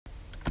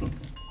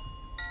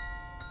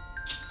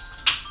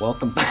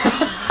Welcome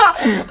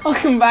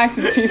back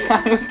to Tea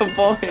Time with the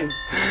Boys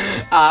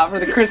for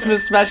the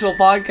Christmas special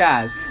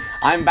podcast.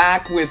 I'm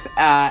back with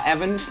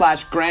Evan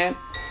 / Grant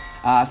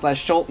 /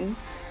 Schulten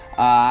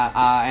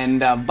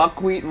and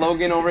Buckwheat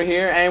Logan over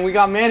here, and we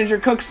got Manager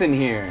Cooks in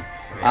here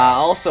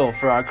also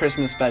for our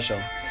Christmas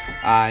special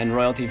and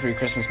royalty-free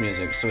Christmas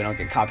music, so we don't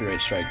get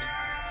copyright striked.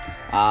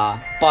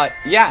 But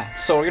yeah,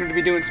 so we're gonna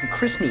be doing some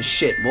Christmas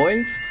shit,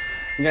 boys.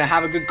 We're gonna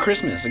have a good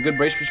Christmas, a good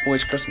Bracebridge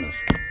Boys Christmas.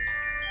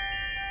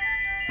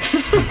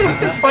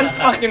 It's such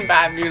fucking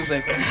bad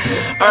music.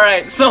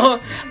 Alright,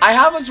 so I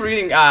have us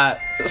reading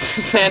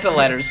Santa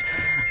letters,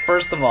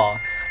 first of all,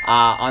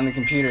 on the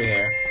computer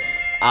here.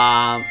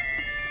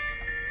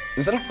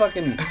 Is that a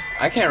fucking...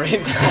 I can't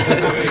read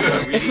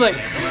that. It's like...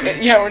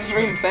 Yeah, we're just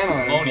reading Santa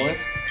letters,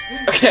 boys.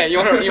 Okay, you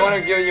wanna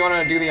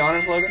do the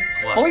honors, Logan?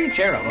 What? Pull your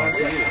chair up, man.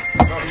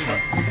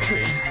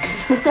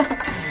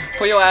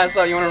 Pull your ass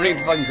up. You wanna read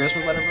the fucking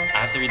Christmas letter, bro? I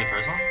have to read the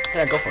first one?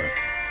 Yeah, go for it.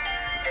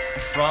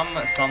 From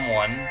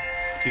someone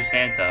to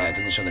Santa. Yeah, it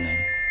doesn't show the name.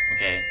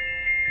 Okay.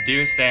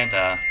 Dear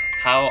Santa,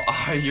 how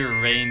are your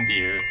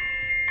reindeer?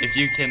 If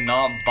you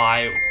cannot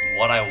buy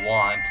what I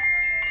want,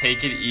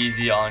 take it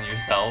easy on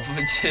yourself.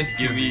 Just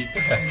give me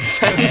 10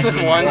 Cents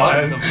of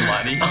ones of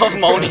money. Of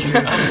money.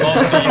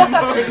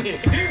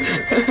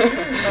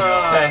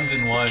 Tens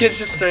and ones. This kid's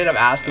just straight up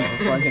asking for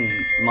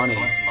fucking money.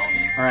 What's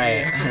money?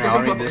 Alright, here,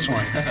 I'll read this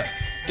one.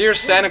 Dear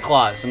Santa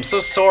Claus, I'm so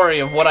sorry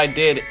of what I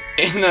did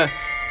in the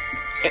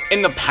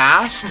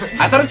past.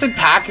 I thought it said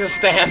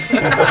Pakistan.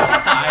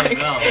 I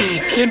know.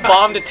 Kid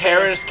bombed a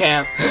terrorist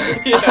camp.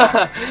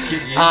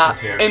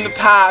 In the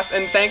past,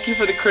 and thank you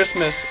for the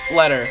Christmas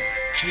letter.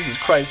 Jesus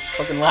Christ, it's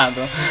fucking loud,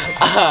 bro.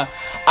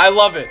 I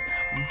love it.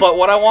 But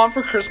what I want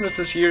for Christmas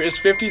this year is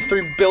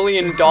 $53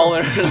 billion.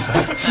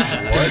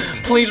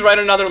 Please write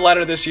another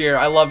letter this year.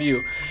 I love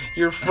you.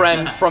 Your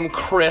friend from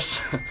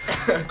Chris.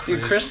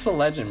 Dude, Chris is a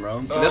legend,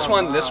 bro. This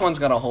one's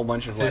got a whole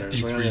bunch of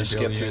letters. We're gonna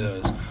skip through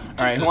those.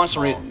 Alright, who wants to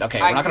read? Okay,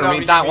 we're not gonna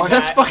read that one.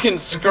 That's fucking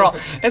scroll.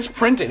 It's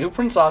printed. Who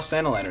prints off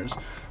Santa letters?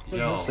 What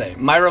does this say?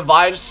 My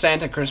revised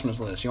Santa Christmas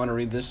list. You want to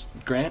read this,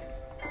 Grant?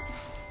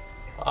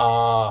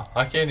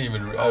 I can't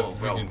even.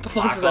 What the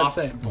fuck does that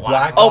say?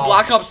 Black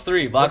Ops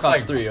 3. Black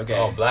Ops 3. Okay.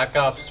 Oh, Black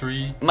Ops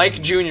 3.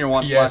 Mike Jr.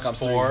 wants Black Ops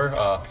 3.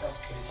 PS4.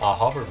 A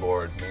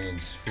hoverboard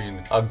means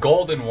a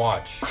golden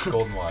watch.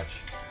 Golden watch.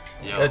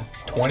 Yo.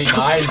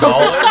 $29.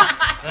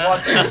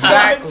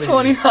 Exactly.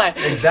 29.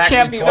 Exactly.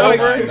 Can't be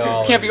 $29.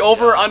 over. Can't be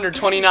over under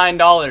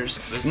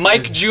 $29.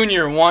 Mike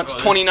Jr. wants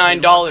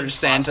 $29.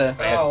 Santa.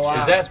 Oh, wow.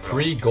 Is that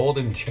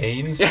pre-golden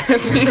chains?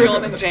 3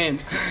 golden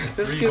chains.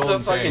 This kid's a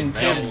fucking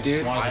pimp,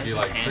 dude. Want to be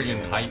like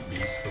freaking hype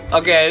beast.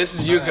 Okay, this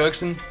is you,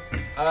 Cookson.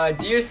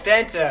 Dear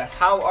Santa,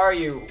 how are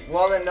you?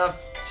 Well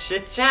enough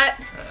chit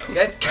chat?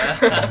 Let's get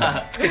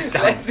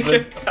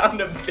down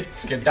to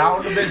business. Get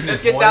down to business.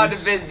 Let's get down to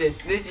business.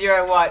 This year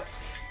I want.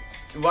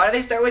 Why do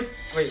they start with?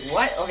 Wait,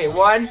 what? Okay,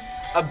 1,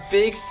 a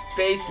big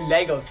space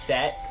Lego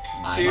set.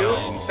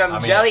 2, some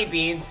jelly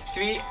beans.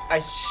 3, a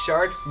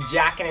shark's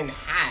jacket and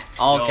hat.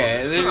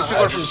 Okay, these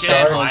people are from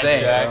San Jose.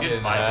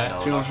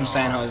 Jacket. People from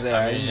San Jose.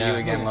 Alright, this is you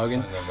again,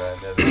 Logan.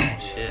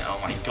 Shit, oh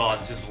my god,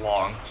 this is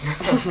long.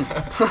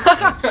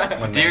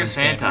 Dear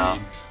Santa,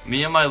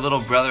 me and my little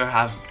brother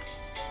have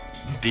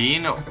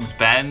been,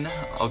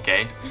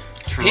 okay,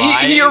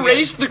 He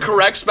erased the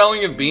correct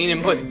spelling of bean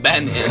and put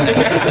Ben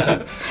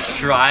in.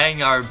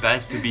 trying our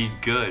best to be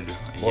good.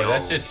 Boy, Yo.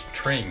 that's just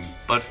tring.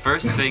 But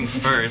first things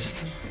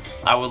first,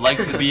 I would like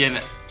to be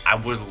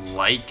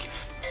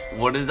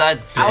what does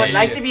that say? I would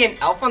like to be an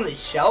elf on the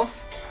shelf.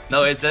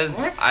 No, it says,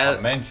 A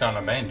bench on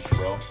a bench,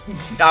 bro.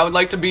 I would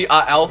like to be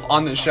an elf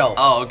on the shelf.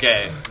 oh,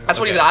 okay. That's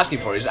what he's asking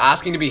for. He's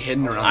asking to be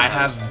hidden around the I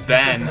house.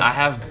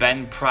 have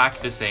been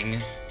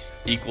practicing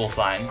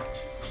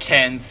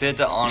can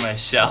sit on a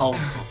shelf.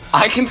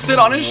 I can sit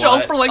on a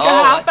shelf for like a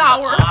half that's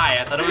hour.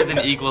 I thought it was an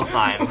equal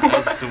sign.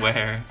 I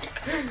swear.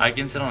 I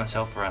can sit on a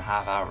shelf for a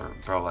half hour,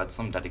 bro. That's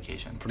some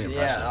dedication. Pretty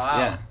impressive. wow.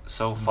 Yeah.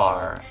 So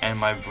far, and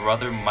my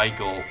brother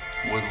Michael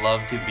would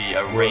love to be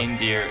a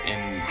reindeer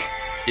in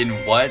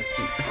what? In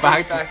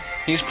fact,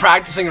 he's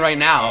practicing right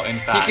now. Oh, in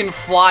fact. He can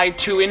fly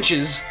 2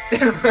 inches.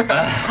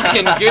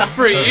 Fucking good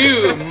for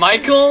you,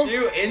 Michael.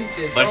 2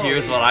 inches. But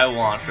here's what I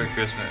want for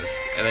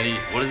Christmas. And then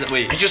what is it?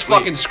 Wait. He just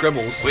fucking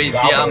scribbles. Wait,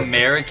 the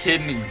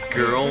American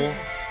Girl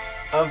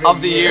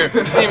Of the year.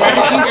 The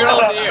American Girl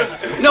of the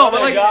Year. No,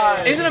 but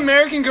like, isn't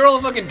American Girl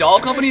a fucking doll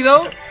company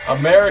though?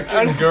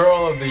 American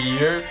Girl of the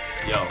Year.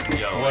 Yo,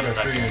 What a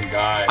freaking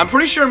guy. I'm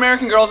pretty sure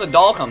American Girl's a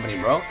doll company,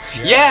 bro.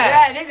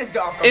 Yeah, it is a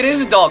doll company. It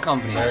is a doll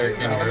company.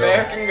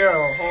 American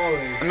Girl,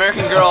 holy.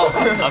 American Girl.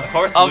 Of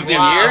course, Of the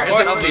year? Is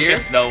it of the year?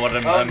 know what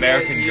an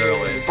American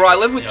Girl is. Bro, I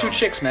live with 2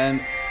 chicks, man.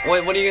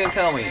 What are you gonna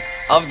tell me?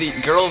 Of the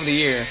Girl of the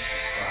Year.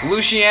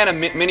 Luciana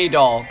Mini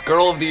Doll,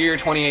 Girl of the Year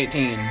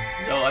 2018.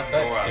 No, that's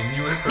Dora.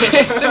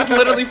 It's just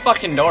literally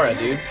fucking Dora,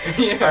 dude.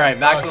 Alright,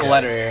 back to the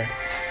letter here.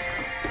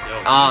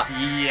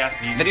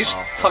 Did he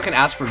fucking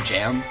ask for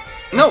jam?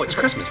 No, it's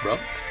Christmas, bro.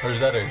 Or is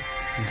that a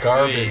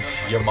garbage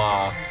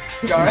Yamaha?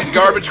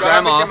 Garbage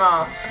grandma. Garbage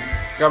grandma.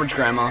 Garbage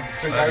grandma.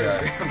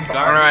 Garbage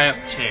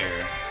Alright.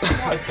 chair.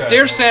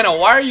 Dear Santa,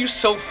 why are you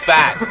so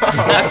fat?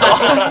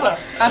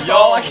 That's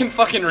all I can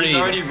fucking He's read.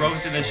 already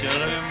roasted the shit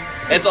out of him.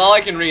 It's all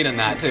I can read in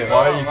that too.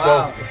 Why are you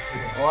Wow.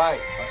 Why?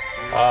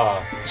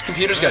 This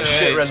computer's got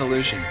shit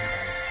resolution.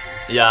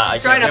 Yeah, I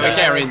trying to- Yeah, we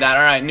can't read that.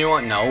 Alright, new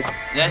one. No.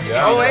 Yes,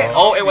 Yeah, Oh, wait.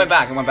 Oh, it went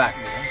back.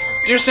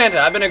 Dear Santa,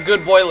 I've been a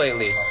good boy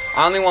lately.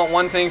 I only want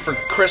one thing for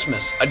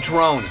Christmas, a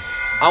drone.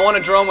 I want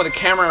a drone with a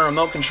camera and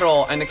remote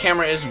control, and the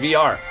camera is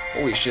VR.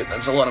 Holy shit,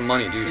 that's a lot of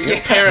money, dude. Your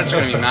parents are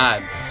gonna be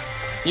mad.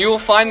 You will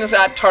find this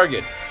at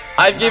Target.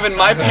 I've given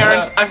my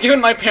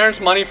parents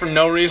money for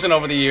no reason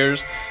over the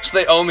years, so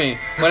they owe me.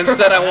 But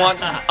instead, I want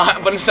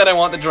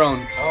the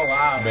drone. Oh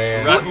wow.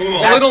 Man.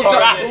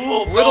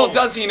 Rahul. Little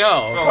does he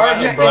know.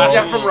 Target, bro.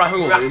 Yeah, from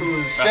Rahul, dude.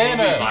 Rahul.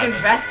 Santa. He's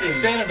investing.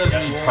 Santa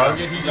doesn't need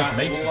Target. He just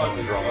makes his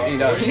own drone. He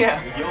does. Yeah.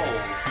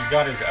 He's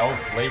got his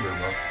elf labor,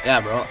 bro.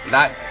 Yeah, bro.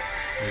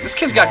 This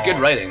kid's got good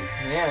writing.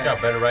 He's Yeah. got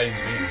better writing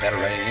than me. Better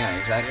writing, yeah,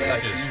 exactly.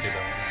 That's just,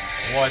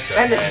 what the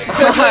And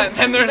heck?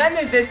 then Then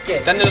there's this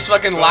kid. there's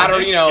fucking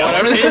Laterino,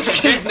 whatever this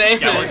kid's name is.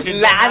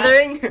 Skeletons.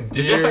 Lathering.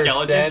 Is there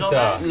skeletons on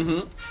that?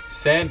 Mm-hmm.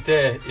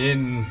 Santa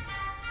in...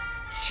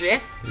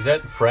 Chiff. Is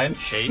that French?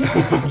 Chafe.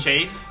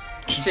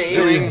 Chase.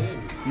 Doing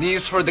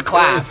these for the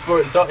class.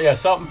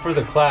 Something for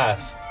the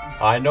class.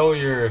 I know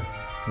you're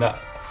not...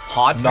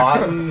 Hot.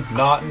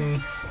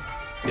 Naughtin.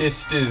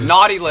 Is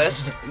Naughty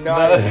list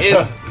No.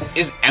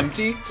 is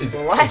empty. is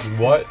What? is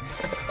what?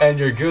 And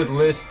your good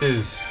list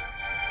is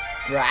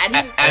Brad.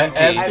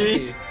 Empty.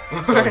 Empty.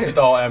 so it's just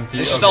all empty.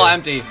 It's just Okay. all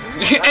empty.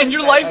 And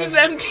your life is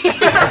empty.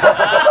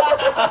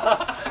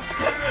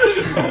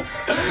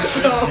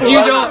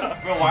 You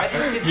don't. Bro, why are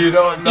these kids? You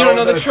don't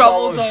know the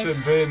troubles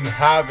I've been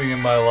having in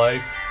my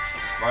life.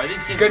 Why are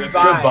these kids?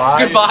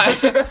 Goodbye.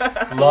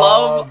 Goodbye.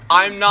 Love,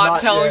 I'm not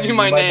telling you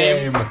my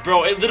name.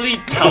 Bro, it literally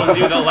tells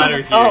you the letter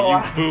here, Oh,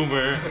 wow. you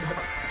boomer.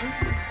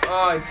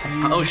 Oh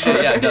jeez. Oh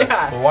shit, yeah, it does.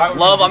 Yeah. But why would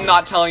Love, you I'm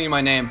not telling you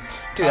my name.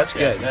 Dude, that's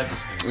Yeah, good.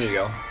 that's- There you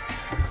go.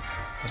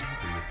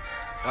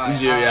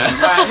 Alright, You,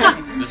 yeah.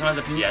 This one has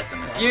a PS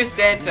in it. Dear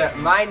Santa,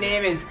 my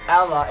name is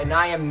Ella and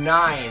I am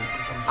 9.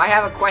 I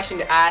have a question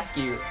to ask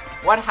you.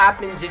 What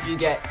happens if you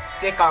get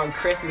sick on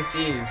Christmas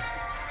Eve?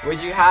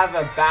 Would you have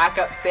a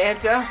backup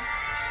Santa?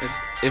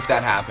 If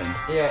that happened.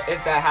 Yeah,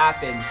 if that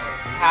happened.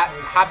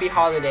 Happy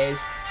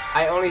holidays.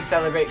 I only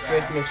celebrate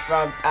Christmas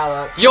from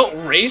Ella. Yo,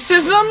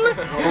 racism?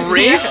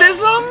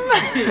 Racism?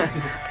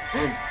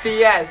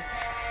 P.S.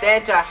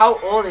 Santa, how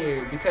old are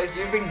you? Because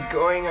you've been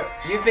going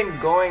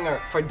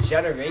for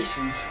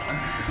generations.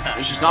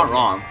 She's not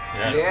wrong.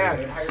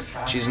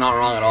 Yeah. She's not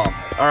wrong at all.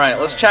 Alright,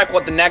 let's check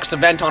what the next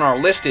event on our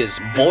list is.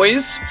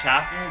 Boys?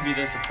 Chaffin would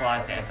be the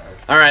supply Santa.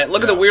 Alright,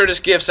 look at the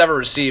weirdest gifts ever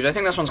received. I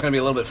think this one's gonna be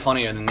a little bit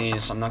funnier than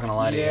these, I'm not gonna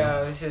lie to you.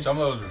 Yeah, this is. Some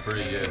of those were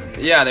pretty good.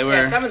 Yeah, they were.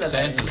 Yeah, some of them.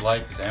 Santa's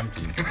life is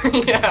empty.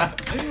 Yeah,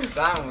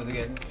 that one was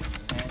good.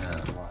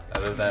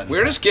 Other than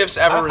Weirdest gifts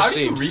ever how do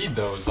you received. read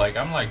those? Like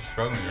I'm like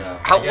struggling.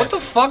 How, what the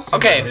fuck?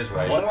 Okay, His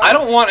writing. I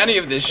don't want any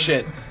of this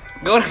shit.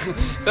 Go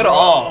to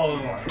all.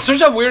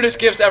 Search up weirdest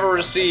gifts ever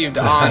received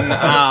on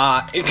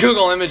in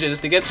Google Images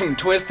to get some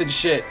twisted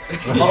shit,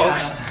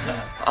 folks.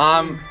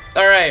 All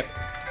right.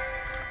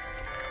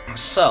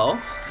 So,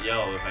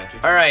 Yo, if I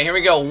took all right, here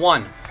we go.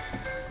 1.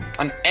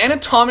 An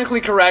anatomically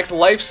correct,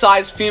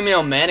 life-size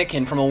female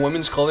mannequin from a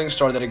women's clothing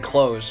store that had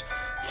closed.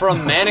 For a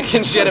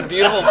mannequin, she had a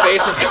beautiful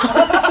face of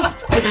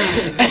course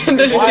and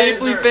a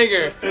shapely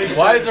figure.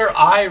 Why is her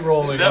eye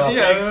rolling up?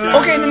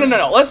 Okay,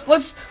 no.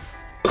 Let's.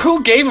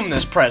 Who gave him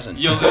this present?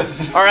 Yo, All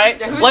right,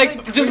 Yeah, who's like,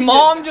 like does twisted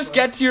mom that just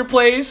get to your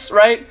place,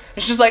 right? And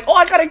she's just like, "Oh,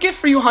 I got a gift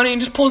for you, honey,"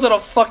 and just pulls out a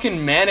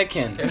fucking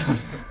mannequin.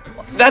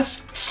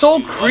 That's so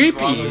what's wrong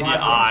creepy. with the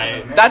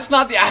eye? That's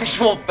not the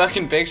actual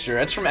fucking picture.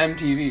 It's from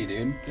MTV,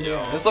 dude.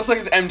 Yo. This looks like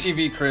it's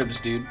MTV Cribs,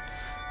 dude.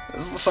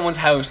 This is someone's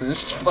house, and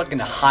it's just fucking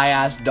a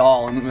high-ass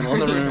doll in the middle of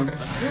the room.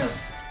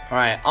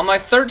 Alright, on my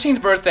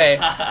 13th birthday,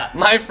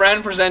 my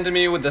friend presented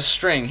me with a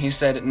string. He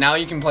said, "Now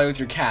you can play with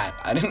your cat."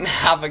 I didn't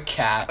have a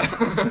cat.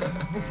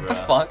 What the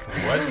fuck?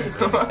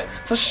 What?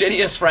 It's the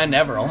shittiest friend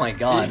ever, oh my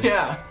god.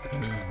 Yeah.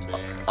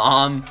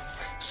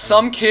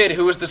 Some kid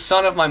who was the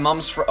son of my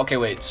mom's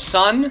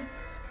son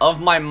of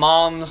my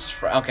mom's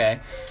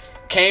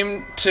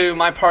came to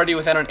my party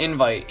without an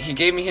invite. He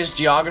gave me his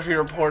geography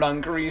report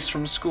on Greece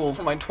from school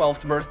for my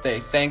 12th birthday.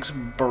 Thanks,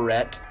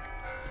 Barrett.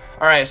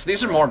 Alright, so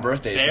these are more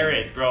birthdays.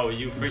 Barrett, bro,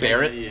 you freaking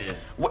Barrett? idiot.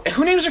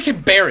 Who names their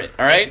kid Barrett,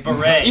 alright? It's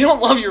Barrett. You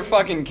don't love your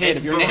fucking kid It's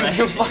if you're naming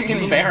him Barrett.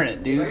 fucking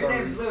Barrett, dude. Your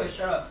name's Louis.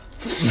 Shut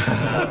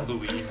up.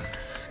 Louise.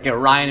 Get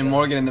Ryan and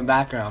Morgan in the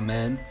background,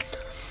 man.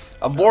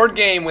 A board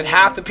game with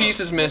half the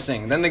pieces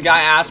missing. Then the guy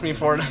asked me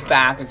for it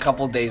back a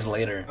couple days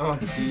later. Oh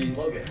jeez.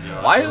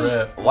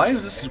 Why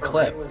is this a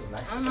clip?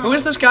 Who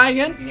is this guy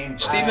again?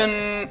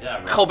 Stephen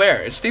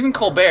Colbert. It's Stephen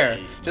Colbert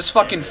just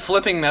fucking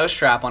flipping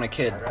mousetrap on a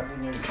kid.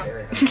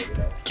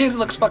 Kid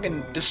looks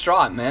fucking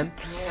distraught, man.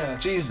 Yeah.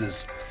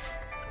 Jesus.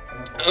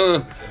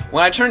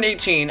 When I turned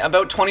 18,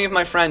 about 20 of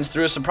my friends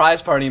threw a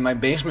surprise party in my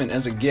basement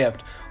as a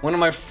gift. one of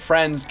my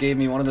friends gave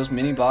me one of those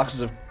mini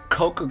boxes of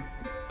Cocoa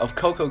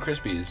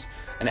Krispies,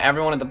 and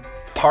everyone at the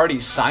party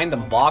signed the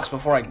box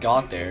before I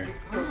got there.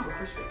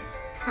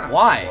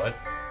 Why? What?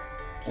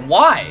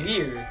 Why?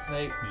 Weird.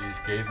 Like, You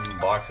just gave them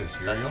a box of That's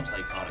cereal? some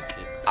psychotic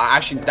kid.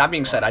 Actually, that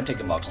being said, I'd take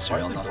a box of Why's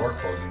cereal. the Not door gonna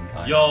lie. closing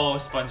time? Yo,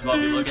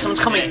 SpongeBob, you looking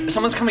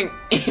Someone's coming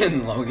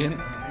in, Logan.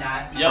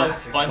 Yo,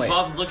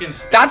 SpongeBob's looking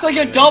thick. That's like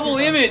a double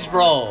image,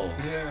 bro.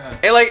 yeah.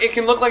 It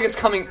can look like it's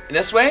coming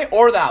this way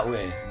or that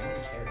way.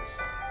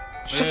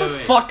 Shut the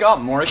wait. fuck up,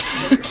 Morgan.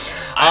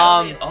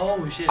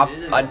 Oh shit, a, it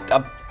is.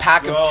 a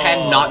pack of 10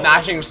 Bro. not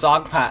matching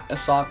sock pairs. I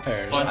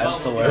SpongeBob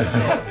still would wear. be-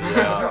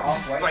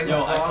 Yeah.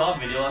 Yo, I saw a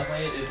video last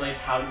night. It's like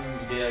how to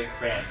get a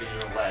cramp in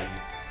your leg.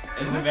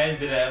 And the man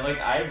did it. I'm like,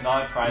 I'm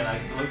not trying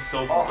that because it looks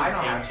so fucking I know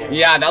how painful. to.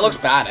 Yeah, that looks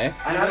bad, eh?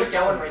 I know the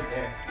one right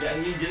there. Yeah,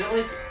 and he did it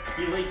like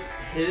he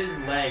hit his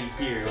leg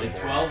here like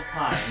 12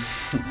 times,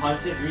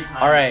 punched it 3 times,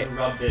 Alright. and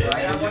rubbed it.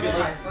 Right, And I you wonder could,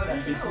 why like, I thought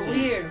you that. could So see.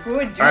 weird. Who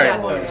would do Alright.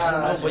 that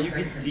though? No, but you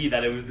could see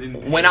that it was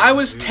in. When I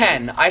was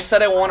 10, I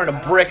said I wanted a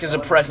brick as a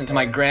present to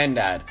my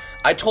granddad.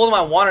 I told him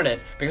I wanted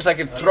it because I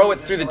could throw it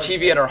through the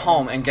TV at our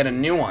home and get a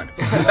new one.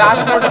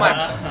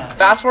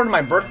 Fast forward to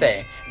my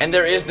birthday, and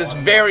there is this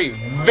very,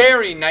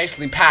 very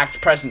nicely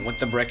packed present with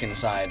the brick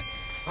inside.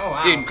 Oh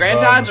wow. Dude,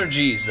 granddads are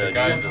G's though, The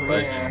guy's dude. a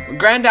legend.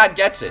 Granddad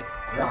gets it.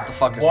 What the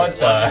fuck is What this?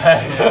 the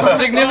heck?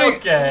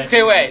 Significant.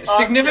 Okay. Wait.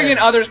 Significant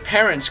other's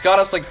parents got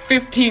us like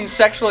 15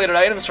 sex-related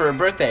items for her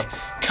birthday: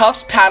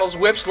 cuffs, paddles,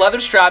 whips, leather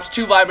straps,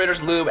 2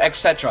 vibrators, lube,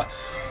 etc.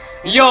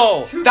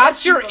 Yo,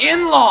 that's your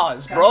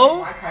in-laws,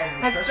 bro.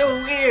 That's so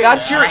weird.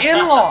 That's your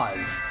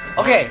in-laws.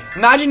 Okay,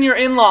 imagine your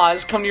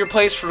in-laws come to your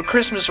place for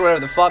Christmas or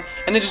whatever the fuck,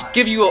 and they just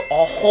give you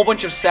a whole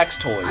bunch of sex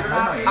toys.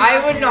 I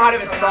wouldn't know how to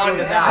respond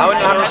to that. I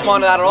wouldn't know how to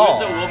respond to that at all.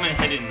 There's a woman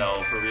hidden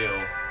though, for real.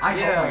 I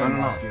Yeah. hope I don't I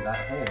must know. do that.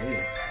 Holy.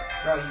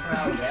 Bro, you from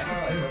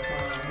Alabama? Like, what's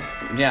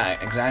going on? Yeah,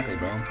 exactly,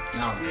 bro.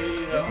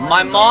 No.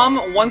 My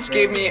mom once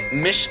gave me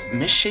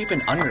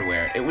misshapen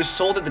underwear. It was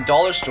sold at the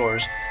dollar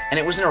stores, and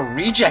it was in a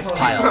reject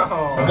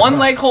pile. One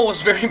leg hole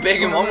was very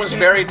big and one was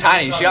very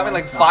tiny. She got me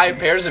like 5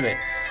 pairs of it.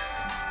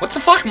 What the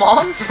fuck,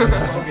 mom?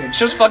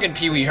 She was fucking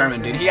Pee Wee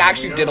Herman, dude. He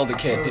actually diddled a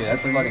kid, dude.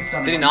 That's the fucking.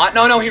 Did he not?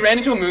 No, he ran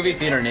into a movie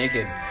theater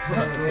naked,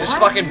 just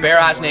fucking bare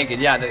ass naked.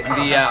 Yeah, the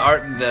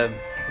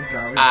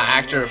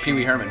actor Pee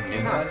Wee Herman.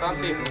 Dude. Some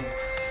people.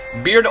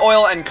 Beard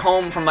oil and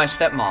comb from my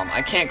stepmom.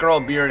 I can't grow a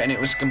beard, and it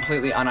was a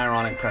completely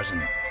unironic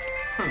present.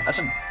 That's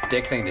a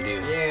dick thing to do.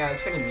 Yeah,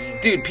 it's pretty mean.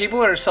 Dude,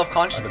 people are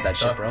self-conscious about that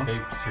shit, bro. Duct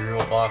tape cereal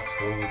box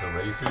filled with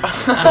erasers.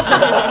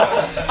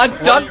 A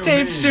duct you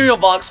tape mean? cereal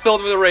box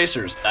filled with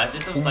erasers. That's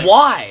just some psychotic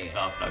Why?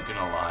 stuff, not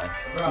gonna lie.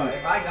 Bro,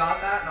 if I got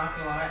that, not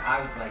gonna lie,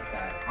 I would like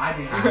that. I'd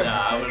be happy. Yeah,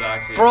 I would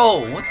actually.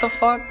 Bro, what the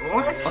fuck?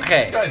 What?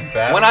 Okay. Guy's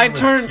bad When I with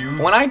turned cute.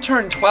 when I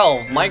turned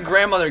 12, my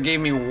grandmother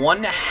gave me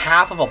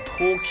 1/2 of a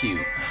pool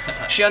cue.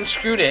 She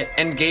unscrewed it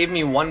and gave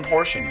me 1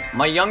 portion.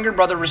 My younger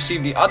brother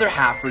received the other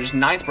half for his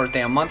 9th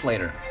birthday a month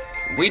later.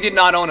 We did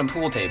not own a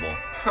pool table.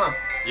 Huh.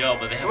 Yo,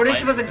 but they have. What are you lights-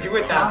 supposed to do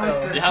with that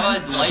though? They have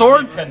like lights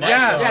Sword, you can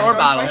yeah, connect. sword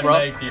battles, bro.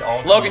 Like the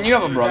ultimate Logan, you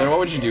have a food. brother. What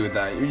would you do with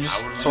that? You I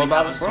just would sword really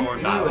have battles, a bro?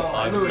 sword battle.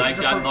 Like, Louis, like it's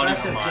a I'm not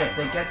even progressive lying. gift.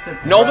 They get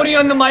the. Nobody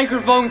on the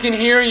microphone can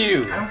hear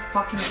you. I don't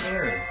fucking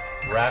care.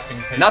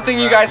 Wrapping paper. Nothing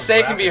you wrapped guys with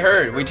say can be wrapping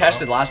heard. paper, We bro.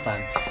 tested last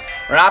time.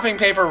 Wrapping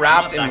paper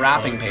wrapped Not in that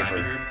wrapping close,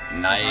 paper.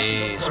 kinda.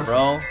 Nice,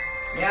 bro.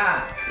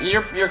 Yeah.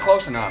 You're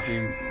close enough.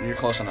 You're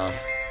close enough.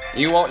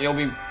 You'll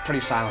be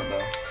pretty silent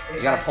though.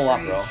 You gotta pull up,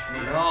 bro.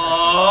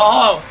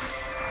 Oh!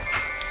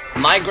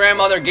 My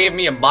grandmother gave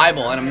me a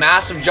Bible and a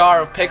massive jar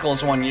of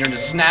pickles one year to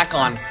snack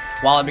on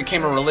while I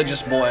became a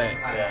religious boy.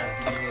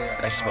 Yeah.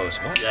 I suppose.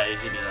 What? Yeah, you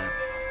should do that.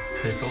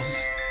 Pickles.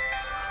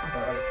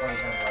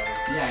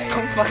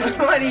 Don't fucking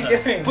What are you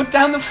doing? put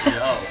down the.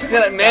 Yo. Yeah,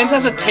 that man's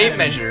has a tape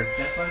measure.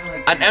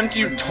 An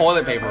empty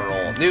toilet paper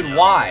roll. Dude,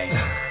 why?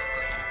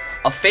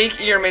 A fake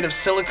ear made of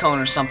silicone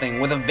or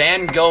something with a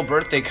Van Gogh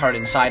birthday card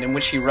inside in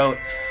which he wrote,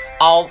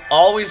 "I'll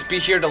always be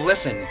here to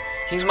listen.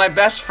 He's my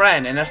best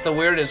friend, and that's the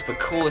weirdest but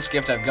coolest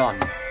gift I've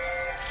gotten."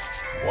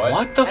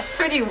 What the That's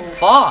pretty.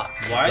 fuck?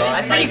 Why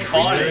That's are pretty they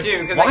creepy psychotic?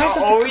 too. Because Why like, is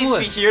that I'll the always be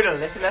coolest? here to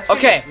listen. That's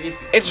pretty Okay, creepy.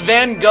 it's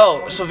Van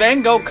Gogh. So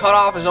Van Gogh cut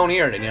off his own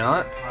ear, did you know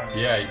that?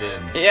 Yeah, he did.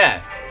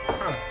 Yeah.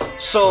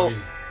 So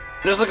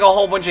there's like a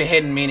whole bunch of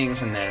hidden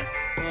meanings in there.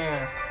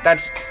 Yeah.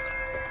 That's,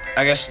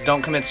 I guess,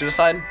 don't commit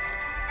suicide.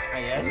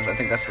 I guess. I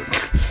think that's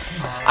the.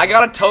 I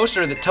got a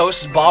toaster that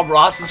toasts Bob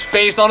Ross's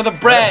face onto the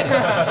bread.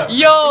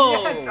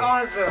 Yo! That's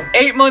awesome.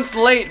 8 months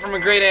late from a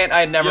great aunt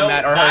I had never Yo,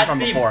 met or heard that's from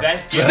the before.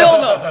 best gift. Still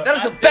though, that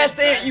is That's the best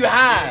aunt you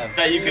have,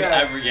 That you could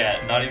Yeah. ever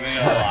get. Not even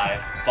gonna lie.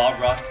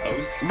 Bob Ross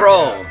toast.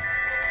 bro.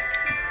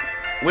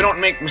 We don't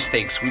make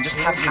mistakes. We just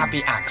have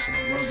happy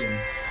accidents.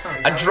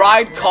 A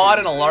dried cod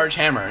and a large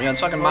hammer. Yeah, it's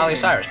fucking Miley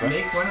Cyrus, bro.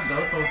 Make one of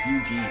those both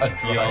Eugene. A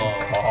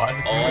dried cod.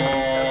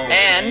 Oh.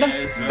 And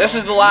yes, bro. this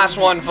is the last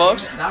one,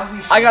 folks.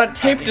 I got a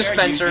tape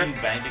dispenser,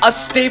 a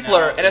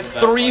stapler, and a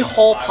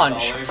 3-hole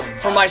punch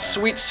for my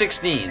Sweet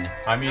 16.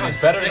 I mean,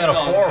 it's better than a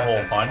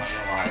 4-hole punch.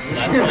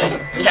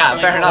 Yeah,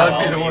 fair enough.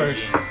 That'd be the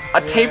worst.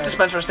 A tape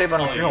dispenser, a stapler,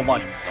 and a 3-hole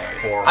punch.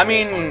 4-hole I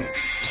mean,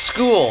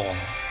 school,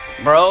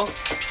 bro.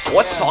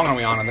 What song are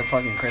we on the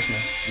fucking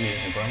Christmas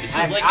music, bro? This is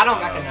I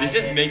don't recognize This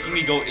is it. making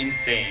me go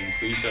insane.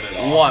 Please shut it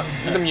off. What?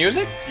 The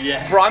music?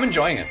 Yes. Bro, I'm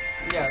enjoying it.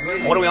 Yeah,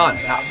 What are we on?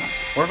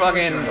 We're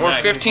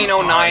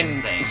 15:09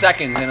 insane.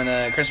 seconds into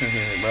the Christmas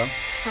music, bro.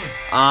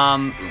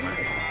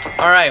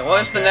 Alright,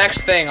 what's the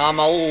next thing on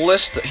my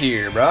list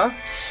here, bro?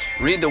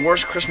 Read the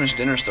worst Christmas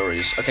dinner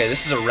stories. Okay,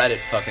 this is a Reddit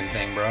fucking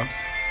thing, bro.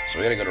 So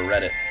we gotta go to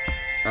Reddit.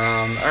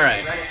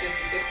 Alright.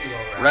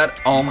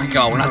 Oh my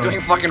god, we're not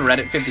doing fucking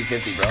Reddit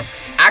 50-50, bro.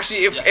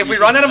 Actually, if we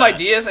run out of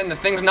ideas and the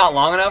thing's not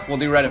long enough, we'll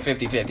do Reddit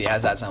 50-50.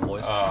 How's that sound,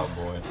 boys? Oh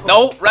boy.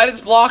 No, Reddit's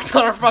blocked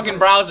on our fucking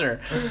browser.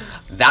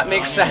 That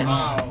makes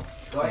sense.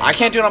 I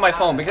can't do it on my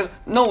phone because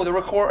no, the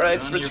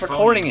it's On your phone,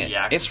 recording you it.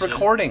 yak It's shit.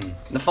 recording.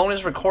 The phone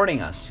is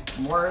recording us.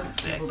 More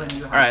people than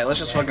you have. All right, let's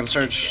just fucking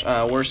search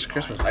worst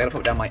Christmas. I gotta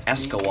put down my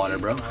Esco water,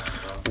 bro.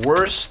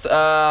 Worst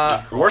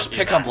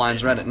pickup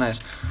lines. Reddit, nice.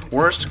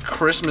 Worst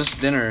Christmas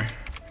dinner.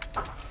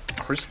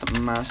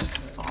 Christmas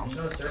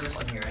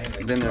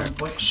dinner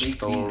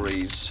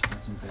stories.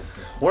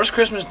 Worst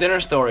Christmas dinner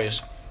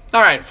stories.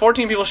 All right,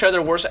 14 people share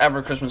their worst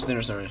ever Christmas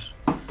dinner stories.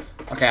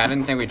 Okay, I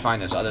didn't think we'd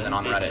find this other than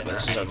on Reddit, but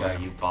this is okay.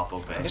 You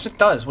boppo bitch. Yes, it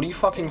does. What are you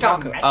fucking It's on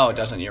talking about? Metro. Oh, it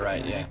doesn't. You're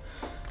right. Yeah.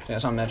 Yeah,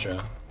 it's on Metro.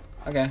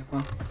 Okay,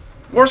 well.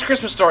 Worst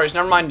Christmas stories.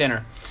 Never mind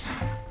dinner.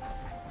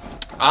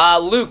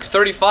 Luke,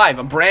 35,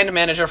 a brand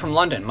manager from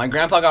London. My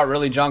grandpa got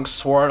really drunk,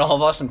 swore at all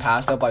of us, and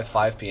passed out by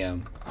 5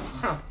 p.m.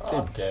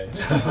 Okay.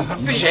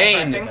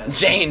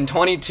 Jane,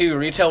 22,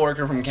 retail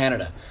worker from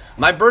Canada.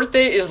 My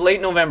birthday is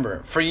late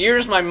November. For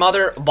years, my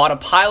mother bought a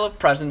pile of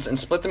presents and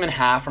split them in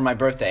half for my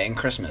birthday and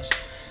Christmas.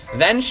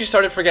 Then she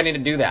started forgetting to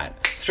do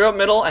that. Throughout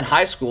middle and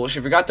high school, she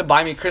forgot to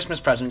buy me Christmas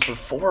presents for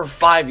 4 or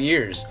 5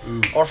 years.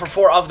 Or for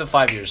 4 of the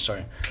 5 years,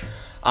 sorry.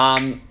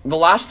 The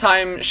last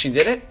time she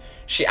did it,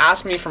 she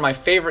asked me for my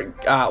favorite,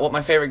 what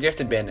my favorite gift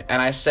had been,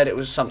 and I said it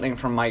was something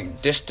from my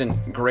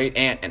distant great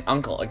aunt and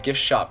uncle, a gift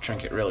shop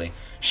trinket, really.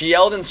 She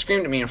yelled and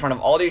screamed at me in front of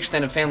all the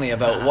extended family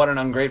about what an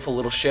ungrateful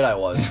little shit I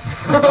was.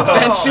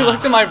 Then she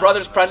looked at my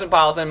brother's present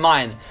piles and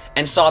mine,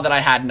 and saw that I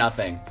had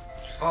nothing.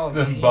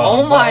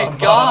 Oh my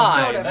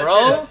god,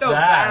 bro. So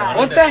bad.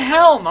 What the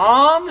hell,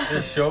 Mom?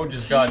 This show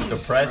just got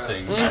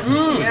depressing.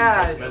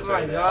 Yeah, That's oh my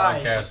why the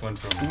gosh. podcast went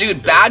from.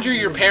 Dude, badger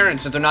your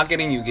parents if they're not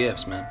getting you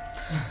gifts, man.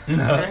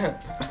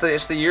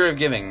 It's the year of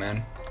giving,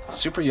 man.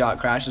 Super yacht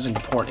crashes in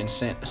port in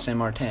Saint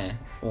Martin.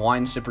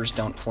 Wine sippers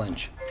don't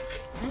flinch.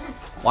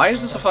 Why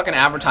is this a fucking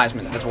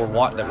advertisement that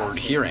we're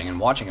hearing and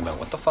watching about?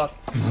 What the fuck?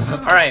 All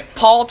right,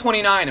 Paul,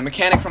 29, a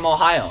mechanic from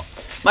Ohio.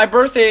 My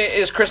birthday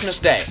is Christmas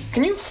Day.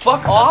 Can you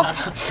fuck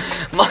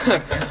off?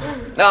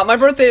 My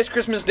birthday is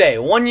Christmas Day.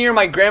 One year,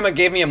 my grandma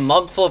gave me a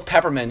mug full of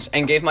peppermints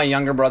and gave my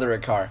younger brother a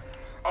car.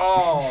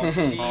 Oh,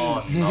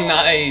 jeez.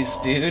 Nice,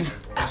 dude.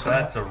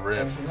 That's a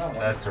rip.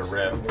 That's a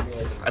rip.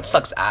 That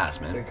sucks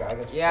ass, man.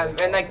 Yeah,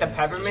 and like the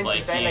peppermints,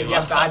 you're saying like you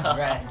have bad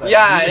breath.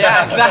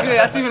 Yeah, exactly.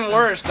 That's even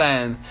worse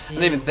then. I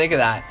didn't even think of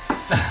that.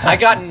 I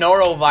got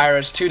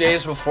norovirus 2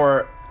 days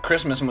before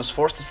Christmas and was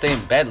forced to stay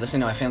in bed listening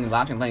to my family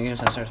laughing and playing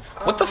games downstairs.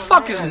 What the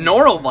fuck is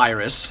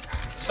norovirus?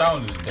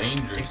 Sounds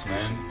dangerous,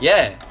 man.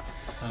 Yeah.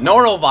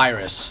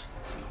 Norovirus.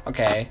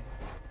 Okay.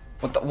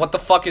 What the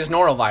fuck is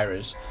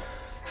norovirus?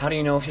 How do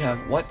you know if you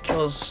have what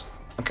kills?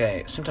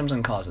 Okay, symptoms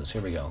and causes.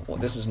 Here we go. Well,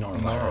 this is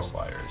norovirus.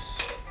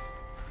 Norovirus.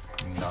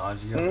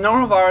 Nausea.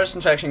 Norovirus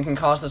infection can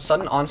cause the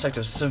sudden onset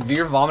of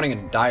severe vomiting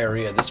and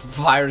diarrhea. This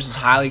virus is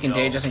highly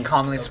contagious and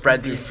commonly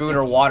spread through food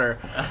or water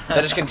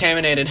that is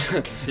contaminated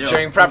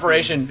during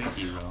preparation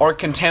or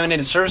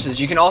contaminated surfaces.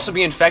 You can also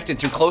be infected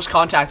through close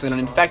contact with an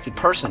infected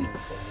person.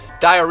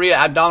 Diarrhea,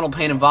 abdominal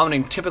pain, and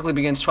vomiting typically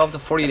begins 12 to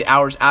 48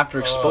 hours after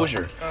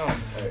exposure.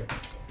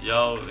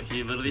 Yo,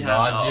 he literally had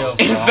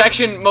Nausea.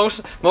 Infection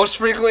most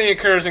frequently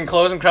occurs in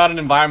closed and crowded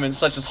environments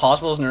such as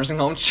hospitals, nursing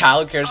homes,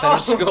 childcare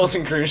centers, schools,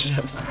 and cruise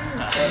ships.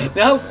 You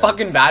know how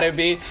fucking bad it'd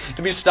be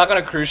to be stuck on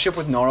a cruise ship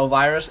with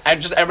norovirus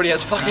and just everybody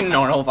has fucking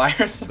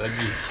norovirus? That'd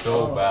be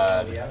so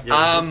bad. Yo,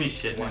 just be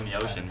shitting in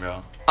the ocean,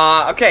 bro.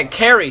 Okay,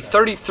 Carrie,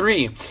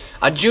 33,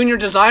 a junior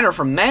designer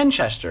from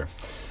Manchester.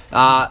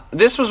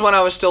 This was when I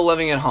was still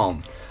living at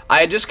home. I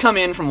had just come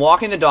in from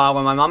walking the dog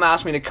when my mom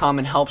asked me to come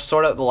and help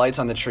sort out the lights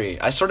on the tree.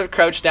 I sort of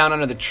crouched down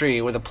under the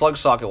tree where the plug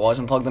socket was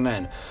and plugged them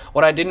in.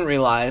 What I didn't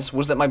realize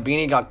was that my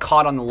beanie got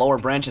caught on the lower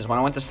branches. When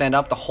I went to stand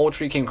up, the whole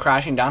tree came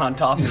crashing down on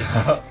top of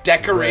me.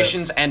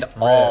 Decorations and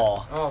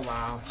all. Oh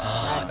wow.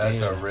 That's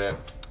a rip.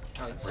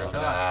 That would Rip suck.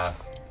 and a half.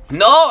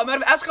 No, I'm out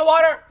of Esco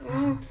water!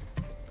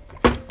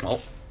 Oh.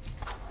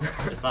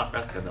 It's not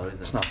Fresca though, is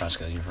it? It's not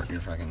Fresca. You're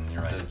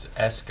right. It's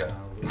Esca.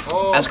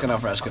 Oh, Esca,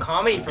 not Fresca.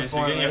 comedy you're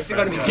performer. getting This is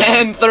gonna be Fresca.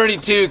 Dan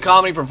 32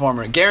 comedy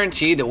performer.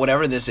 Guaranteed that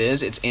whatever this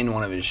is, it's in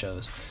one of his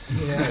shows.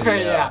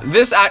 yeah.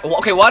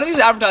 Okay, why do these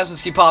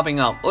advertisements keep popping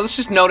up? Well, let's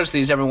just notice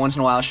these every once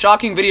in a while.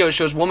 Shocking video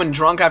shows woman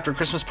drunk after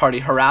Christmas party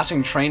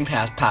harassing train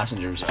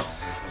passengers.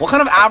 What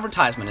kind of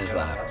advertisement is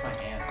that? That's my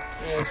aunt.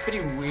 Yeah, it's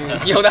pretty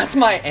weird. Yo, that's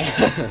my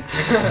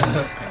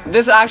aunt.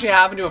 This actually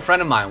happened to a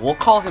friend of mine. We'll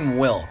call him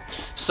Will.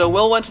 So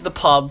Will went to the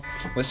pub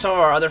with some of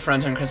our other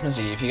friends on Christmas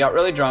Eve. He got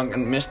really drunk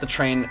and missed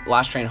the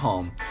last train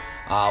home,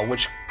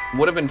 which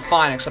would have been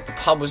fine except the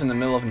pub was in the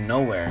middle of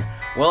nowhere.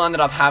 Will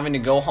ended up having to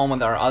go home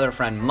with our other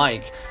friend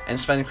Mike and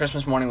spend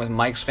Christmas morning with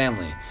Mike's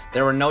family.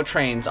 There were no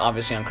trains,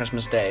 obviously, on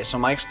Christmas Day, so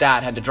Mike's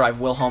dad had to drive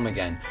Will home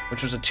again,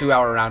 which was a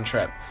 2-hour round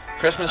trip.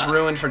 Christmas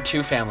ruined for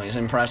 2 families.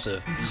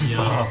 Impressive.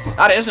 Yes.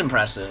 That is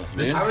impressive,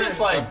 This dude. is just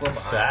like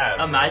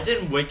sad.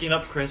 Imagine waking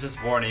up Christmas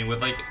morning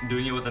with like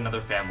doing it with another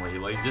family,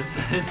 like just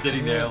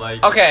sitting there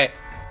like. Okay,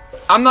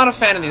 I'm not a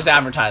fan of these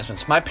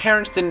advertisements. My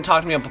parents didn't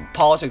talk to me about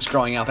politics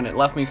growing up, and it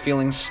left me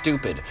feeling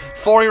stupid.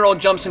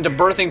 4-year-old jumps into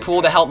birthing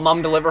pool to help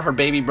mom deliver her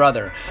baby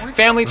brother.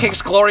 Family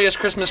takes glorious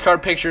Christmas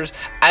card pictures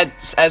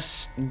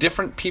as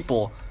different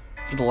people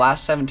for the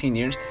last 17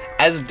 years.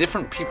 As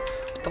different people.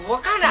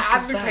 What kind of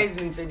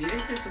advertisements are these?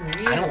 This is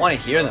weird. I don't want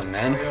to hear them,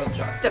 man.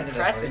 It's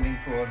depressing.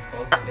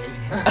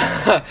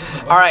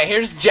 Alright,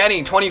 here's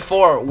Jenny,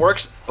 24,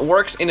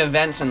 works in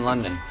events in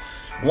London.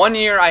 One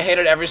year, I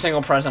hated every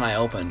single present I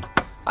opened.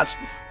 That's...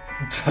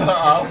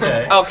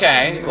 Okay.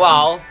 Okay,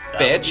 well,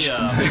 bitch.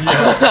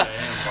 Yeah.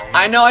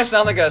 I know I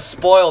sound like a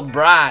spoiled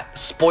brat.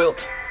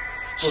 Spoilt.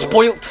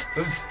 Spoiled.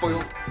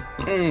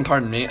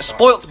 Pardon me. A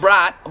spoilt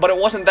brat, but it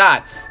wasn't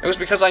that. It was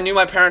because I knew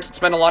my parents had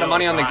spent a lot of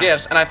money on the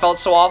gifts, and I felt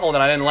so awful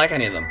that I didn't like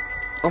any of them.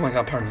 Oh my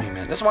god, pardon me,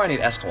 man. This is why I need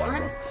Escalade,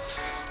 bro.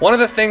 One of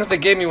the things they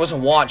gave me was a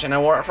watch, and I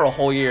wore it for a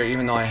whole year,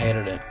 even though I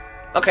hated it.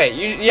 Okay,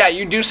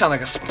 you do sound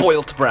like a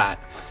spoilt brat.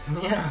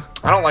 Yeah.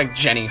 I don't like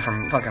Jenny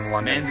from fucking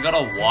London. Man's got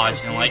a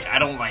watch and like I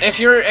don't like. If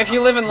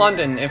you live in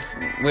London,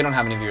 we don't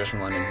have any viewers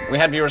from London. We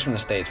had viewers from the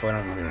States, but we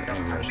don't have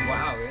any viewers from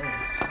Wow, London.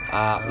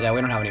 really? Yeah,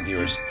 we don't have any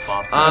viewers.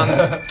 Pop.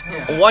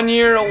 1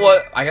 year,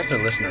 what? I guess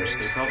they're listeners.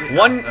 They probably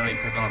One- accidentally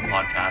click on the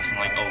podcast and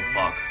like, oh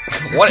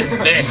fuck. What is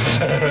this?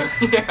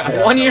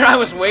 1 year I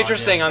was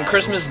waitressing on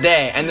Christmas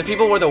Day, and the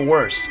people were the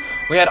worst.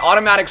 We had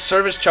automatic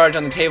service charge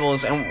on the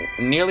tables, and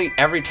nearly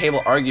every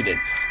table argued it.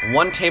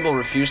 One table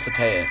refused to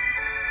pay it.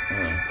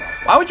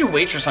 Why would you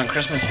waitress on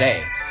Christmas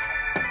Day?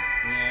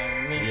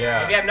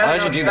 Yeah. If you have Why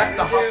nothing would you do else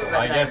that? to do,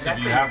 I guess that's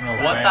if you pretty- have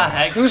no What the family.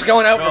 heck? Who's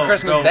going out for Go,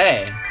 Christmas go.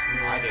 Day?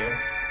 I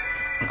do.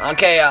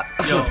 Okay,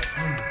 Yo,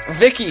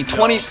 Vicky,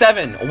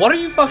 27. What are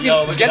you fucking...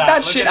 yo, look Get at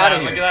that look shit at out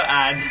of Look here. at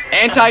that ad.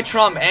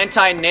 Anti-Trump,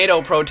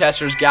 anti-NATO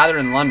protesters gather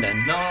in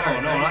London. No,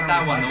 not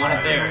that one. The one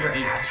up there.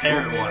 The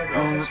carrot one,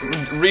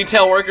 bro.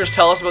 Retail workers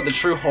tell us about the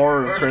true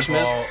horror of First of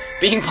Christmas. all-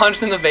 Being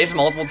punched in the face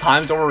multiple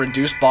times over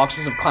reduced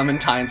boxes of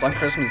clementines on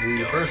Christmas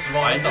Eve. First of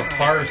all, it's a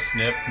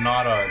parsnip,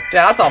 not a.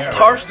 Yeah, that's a carrot.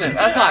 parsnip.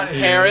 That's not Get outta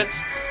here.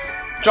 carrots.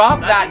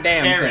 Drop that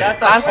damn carrot. thing. That's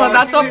That's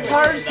a That-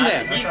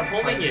 parsnip. He's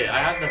pulling it.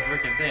 I have the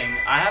freaking thing.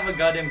 I have a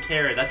goddamn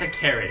carrot. That's a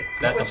carrot.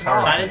 That's it's a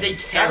not. That parsnip. is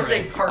a carrot. That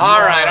is a part.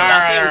 Alright, That's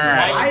a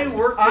alright. I white-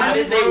 worked That on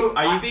is a.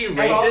 Are you being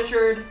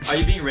racist? Are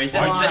you being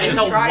racist? It's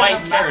a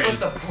white carrot.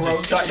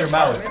 Just shut your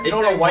mouth. You It's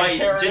know what a white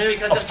carrot just is?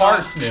 because A it's not,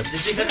 parsnip.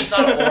 just because it's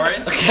not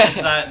orange,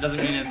 Okay. that doesn't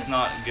mean it's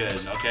not good.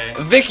 Okay.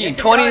 Vicky, Yes,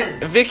 it 20,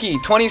 does. Vicky,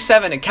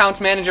 27,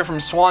 accounts manager from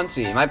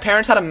Swansea. My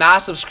parents had a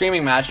massive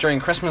screaming match during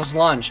Christmas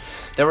lunch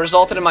that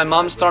resulted in my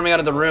mom storming out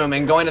of the room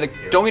and going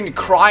to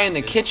cry in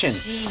the kitchen.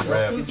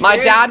 Rip. My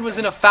dad was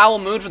in a foul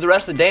mood for the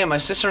rest of the day, and my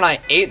sister and I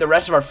ate the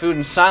rest of our food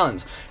in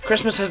silence.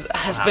 Christmas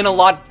has been a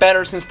lot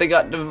better since they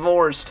got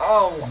divorced.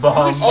 Oh, Bum,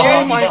 Oh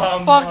bum, my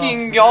bum,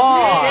 fucking shares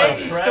god!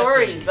 these Depressing.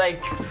 stories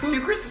like Two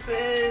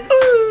Christmases.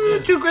 Ooh,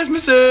 2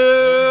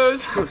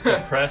 Christmases!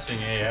 Depressing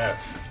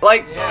AF.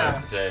 Like, Yeah.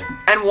 I'd say.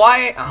 and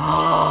why?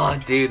 Oh,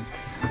 dude.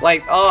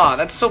 Like, oh,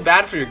 that's so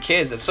bad for your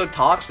kids. That's so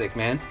toxic,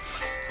 man.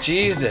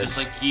 Jesus.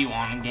 Just like you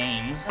on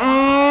games.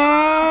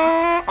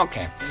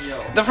 Okay.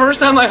 The first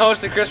time I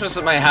hosted Christmas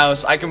at my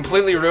house, I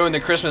completely ruined the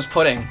Christmas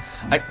pudding.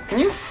 Can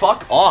you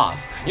fuck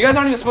off? You guys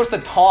aren't even supposed to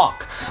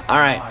talk.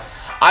 Alright.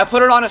 I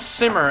put it on a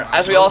simmer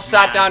as we all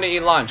sat down to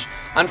eat lunch.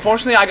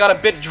 Unfortunately, I got a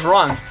bit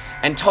drunk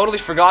and totally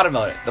forgot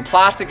about it. The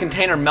plastic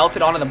container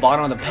melted onto the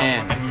bottom of the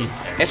pan.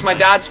 It's my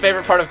dad's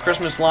favorite part of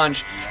Christmas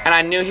lunch, and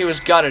I knew he was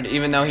gutted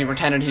even though he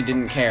pretended he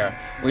didn't care.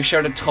 We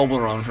shared a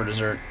Toblerone for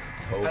dessert.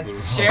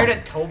 shared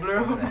a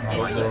Toblerone.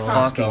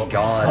 Fucking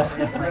god.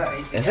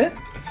 Is it?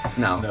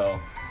 No. No.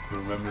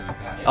 Remember the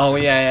thing. Oh,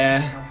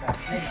 yeah.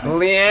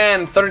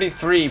 Leanne,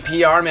 33,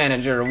 PR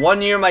manager.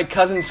 1 year, my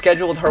cousin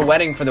scheduled her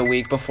wedding for the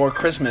week before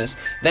Christmas,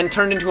 then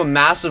turned into a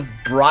massive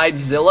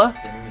bridezilla?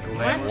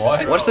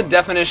 What? What's the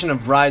definition of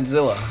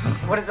bridezilla?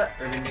 What is that?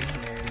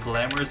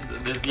 glamorous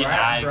Disney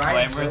Bride- ad.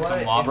 Glamorous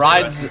Bridezilla lobster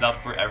Brides- is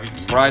up for every.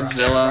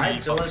 Bridezilla.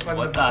 Bridezilla's when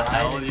What the the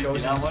hell? bride Did you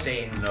goes see that one?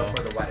 insane No.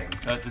 before the wedding.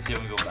 I have to see it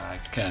when we go back.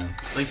 Okay.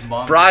 Like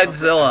mom.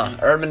 Bridezilla,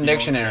 Urban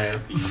Dictionary.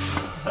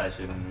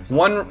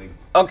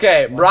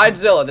 Okay,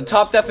 Bridezilla. The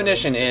top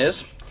definition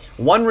is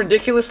one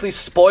ridiculously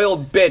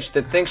spoiled bitch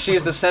that thinks she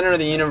is the center of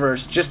the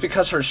universe just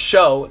because her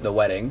show, the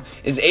wedding,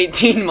 is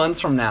 18 months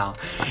from now.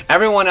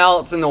 Everyone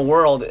else in the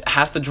world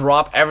has to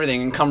drop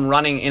everything and come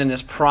running in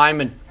this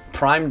prime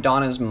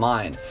Donna's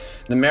mind.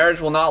 The marriage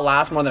will not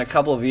last more than a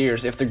couple of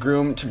years if the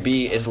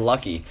groom-to-be is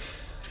lucky.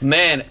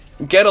 Man,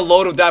 get a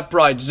load of that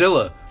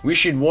Bridezilla. We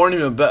should warn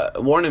him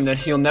that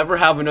he'll never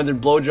have another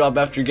blowjob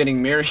after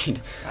getting married.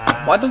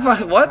 What the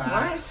fuck? What?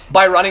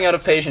 By running out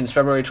of patience,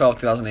 February 12th,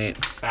 2008.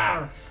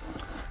 Facts.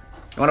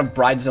 You want a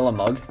Bridezilla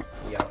mug?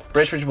 Yep.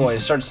 British Rich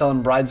Boys, start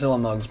selling Bridezilla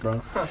mugs,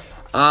 bro.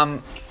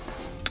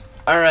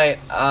 Alright,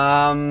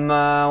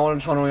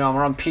 which one are we on?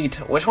 We're on Pete.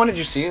 Which one did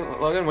you see,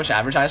 Logan? Which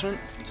advertisement?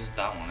 Just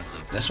that one. It's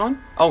like. This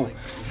one? Oh,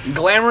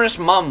 glamorous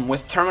mum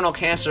with terminal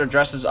cancer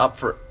dresses up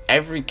for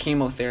every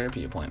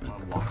chemotherapy appointment.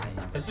 Why?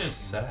 That's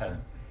just sad.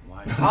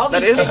 Why?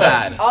 That is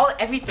sad.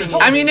 Everything.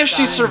 I mean, if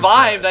she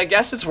survived, I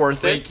guess it's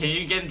worth Wait, it. can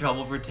you get in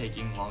trouble for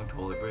taking long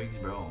toilet breaks,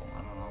 bro? I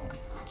don't know.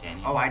 Can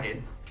you? Oh, I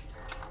did.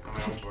 On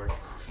my own board.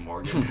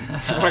 Morgan.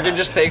 Morgan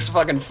just takes a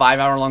fucking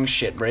 5-hour-long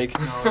shit break.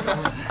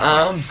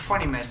 No,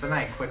 20 minutes, but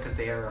not quick because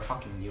they are a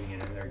fucking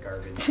union and they're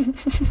garbage.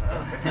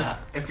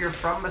 If you're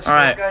from Muskoka,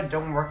 Alright.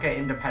 don't work at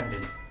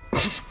Independent.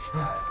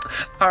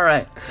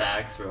 Alright.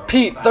 Facts, bro.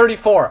 Pete,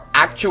 34,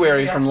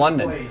 actuary from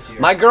London.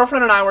 My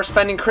girlfriend and I were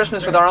spending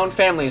Christmas with our own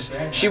families.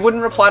 She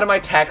wouldn't reply to my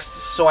texts,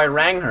 so I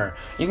rang her.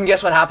 You can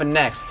guess what happened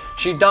next.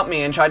 She dumped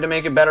me and tried to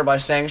make it better by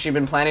saying she'd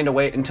been planning to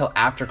wait until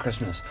after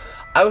Christmas.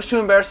 I was too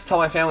embarrassed to tell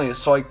my family,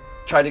 so I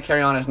tried to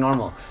carry on as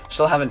normal.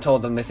 Still haven't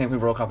told them. They think we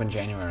broke up in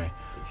January.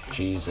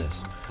 Jesus.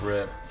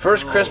 Rip.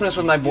 First Christmas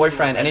with my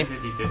boyfriend, and he...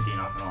 50-50,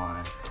 not gonna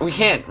lie. We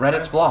can't.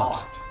 Reddit's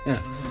blocked. Yeah.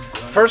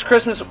 First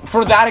Christmas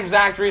for that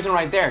exact reason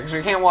right there, because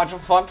we can't watch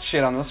fuck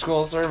shit on the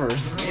school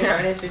servers. Yeah,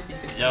 it is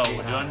 50-50. Yo, do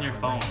it on your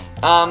phone.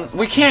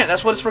 We can't.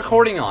 That's what it's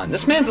recording on.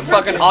 This man's a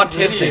fucking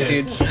autistic,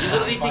 dude. You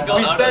literally can go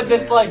We out said of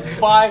this it. like 5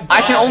 times.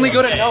 I can only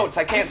go to Okay. notes.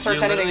 I can't search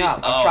You anything literally-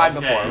 up. I've oh, tried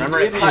okay. before. Remember,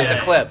 it cut the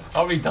Idiot. clip.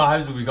 How many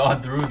times have we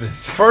gone through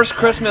this? First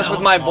Christmas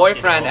with my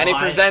boyfriend, and he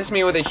presents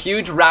me with a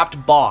huge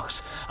wrapped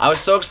box. I was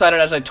so excited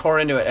as I tore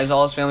into it, as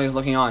all his family was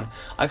looking on.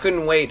 I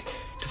couldn't wait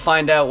to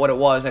find out what it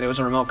was, and it was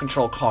a remote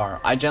control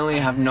car. I generally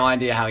have no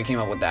idea how he came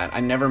up with that.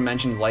 I never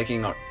mentioned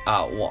liking or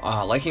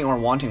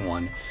wanting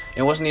one.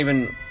 It wasn't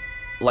even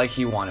like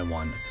he wanted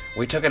one.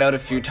 We took it out a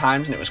few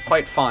times, and it was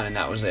quite fun, and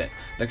that was it.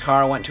 The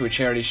car went to a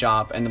charity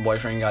shop, and the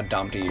boyfriend got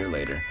dumped a year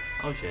later.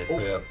 Oh shit.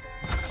 Rip.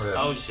 Rip.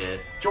 Oh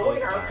shit.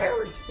 Join our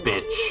parent.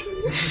 Bitch.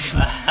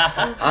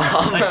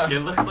 Like, it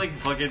looks like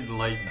fucking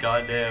like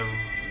goddamn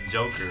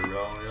Joker,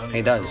 bro. I don't He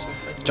even does. know.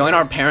 Join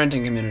our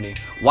parenting community.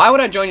 Why would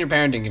I join your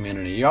parenting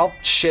community? You're all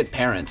shit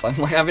parents.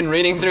 I've been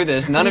reading through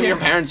this. None of your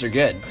parents are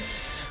good.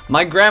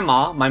 My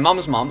grandma, my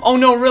mom's mom. Oh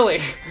no,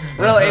 really?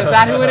 Really? Is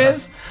that who it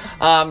is?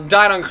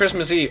 Died on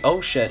Christmas Eve. Oh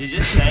shit. She's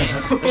just saying.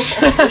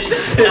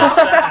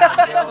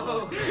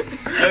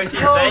 No, she's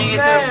saying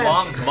it's her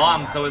mom's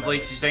mom, so it's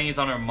like she's saying it's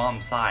on her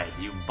mom's side.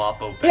 You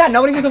boppo. Yeah,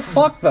 nobody gives a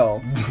fuck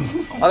though.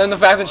 Other than the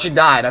fact that she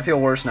died. I feel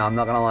worse now, I'm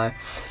not gonna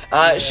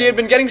lie. She had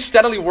been getting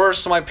steadily worse,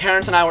 so my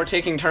parents and I were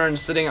taking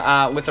turns sitting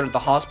with her at the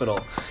hospital.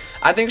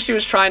 I think she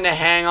was trying to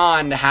hang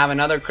on to have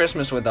another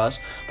Christmas with us,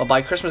 but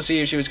by Christmas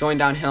Eve she was going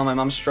downhill. My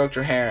mom stroked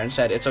her hair and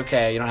said, "It's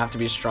okay, you don't have to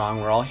be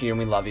strong, we're all here and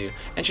we love you."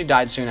 And she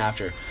died soon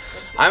after.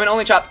 I'm an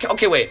only child.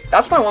 Okay, wait,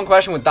 that's my one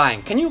question with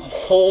dying. Can you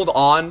hold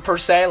on, per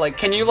se? Like,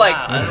 can you, like,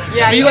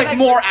 Yeah, be, like,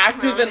 more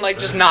active and, like,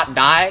 just not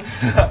die?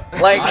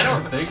 Like, I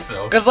don't think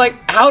so. because, like,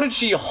 how did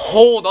she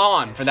hold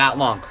on for that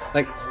long?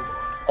 Like,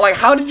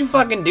 how did you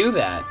fucking do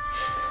that?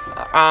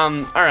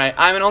 Alright,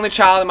 I'm an only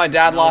child and my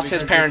dad lost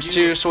his because parents if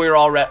you- too, so we were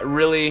all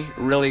really,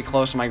 really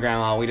close to my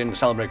grandma. We didn't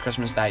celebrate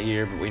Christmas that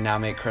year, but we now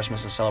make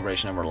Christmas a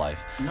celebration of her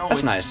life. No,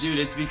 That's it's, nice. dude.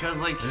 It's because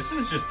like This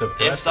is just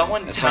depressing. if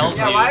someone It's tells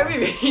like- you, Yeah, why are we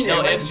reading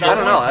no, it? if I don't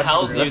someone know, that's-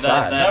 tells you that's that,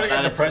 sad. that, Not even that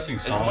it's- depressing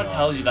if song someone on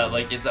tells you there. that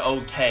like it's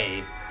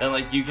okay, then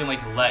like you can like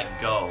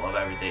let go of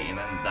everything, and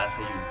then that's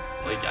how you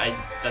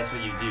that's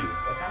what you do.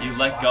 You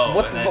let go.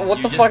 What, and then what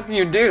you the just, fuck do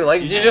you do?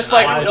 Like, you you just- just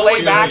like I know lay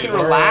what back you and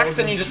mean. relax,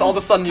 and you just all of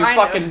a sudden you Kind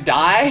of. fucking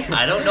die?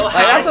 I don't know how.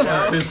 Like, that's it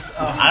works.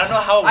 I don't know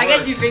how. It I guess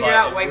works, you figure but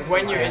out it like works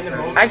when for you're me. in the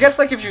moment. I guess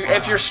like if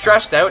you're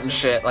stressed out and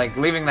shit, like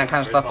leaving that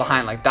kind of stuff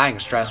behind, like dying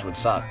of stress would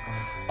suck.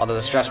 Although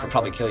the stress would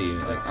probably kill you.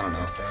 Like, I don't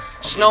know.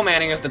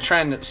 Snowmanning is the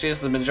trend that sees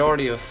the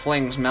majority of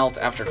flings melt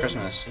after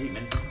Christmas. 8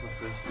 minutes before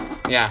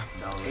first. Yeah.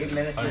 8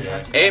 minutes. Oh,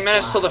 yeah. 8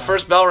 minutes till the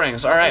first bell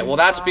rings. All right. Well,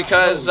 that's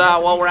because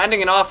well, we're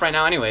ending it off right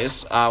now.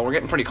 Anyways, we're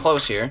getting pretty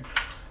close here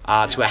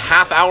to a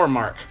half-hour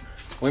mark.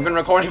 We've been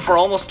recording for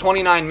almost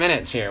 29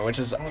 minutes here, which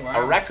is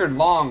a record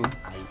long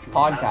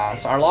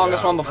podcast. Our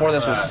longest one before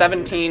this was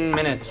 17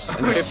 minutes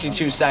and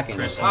 52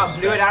 seconds. Wow,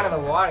 blew it out of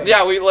the water.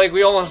 Yeah,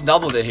 we almost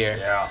doubled it here.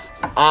 Yeah.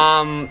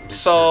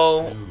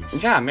 So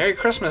yeah, Merry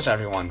Christmas,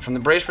 everyone, from the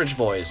Bracebridge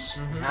Boys.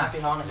 Happy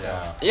Hanukkah.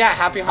 Yeah. Yeah,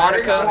 Happy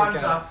Hanukkah.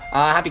 Kwanzaa.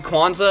 Happy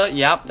Kwanzaa.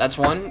 Yep, that's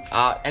one.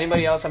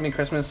 Anybody else have any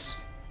Christmas?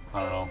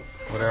 I don't know.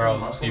 What else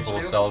Muslims people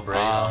do? celebrate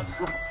on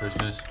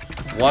Christmas?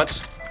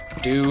 What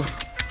do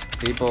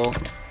people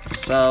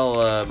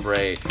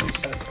celebrate?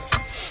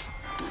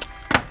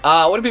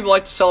 What do people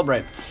like to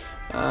celebrate?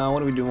 What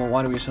do we do?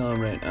 Why do we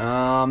celebrate?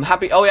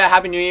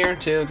 Happy New Year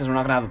too, because we're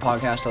not gonna have a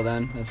podcast till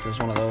then. There's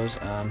one of those.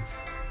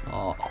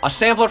 A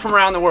sampler from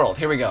around the world.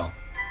 Here we go.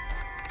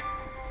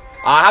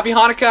 Happy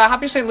Hanukkah,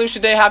 Happy St. Lucia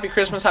Day, Happy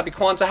Christmas, Happy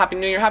Kwanzaa, Happy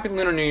New Year, Happy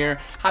Lunar New Year,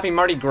 Happy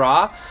Mardi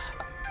Gras.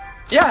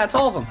 Yeah, that's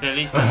all of them.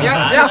 Feliz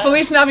Yeah,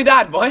 Feliz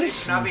Navidad,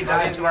 boys.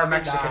 Navidad to our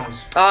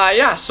Mexicans.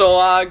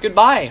 So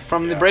goodbye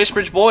from the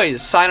Bracebridge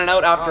Boys, signing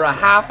out after a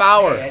half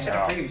hour. Hey, I said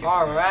a pretty-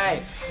 All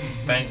right.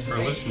 Thanks for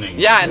listening.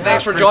 Yeah, and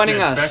thanks for joining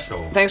us. Christmas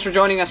special. Thanks for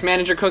joining us,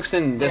 Manager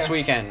Cookson, this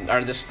weekend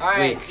or this All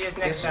right. week. See you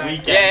next time.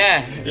 weekend.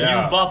 Yeah.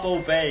 Yeah. Bubble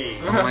Bay.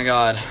 Oh my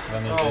God.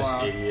 Then there's Oh, this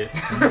wow. idiot.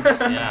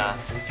 Yeah.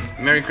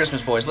 Merry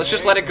Christmas, boys. Let's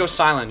just let it go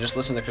silent. Just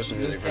listen to Christmas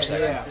music for a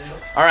second. Yeah.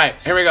 All right,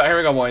 here we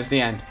go, boys.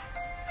 The end.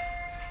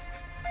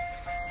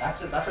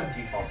 That's a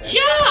default.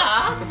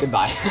 Yeah.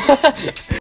 Goodbye.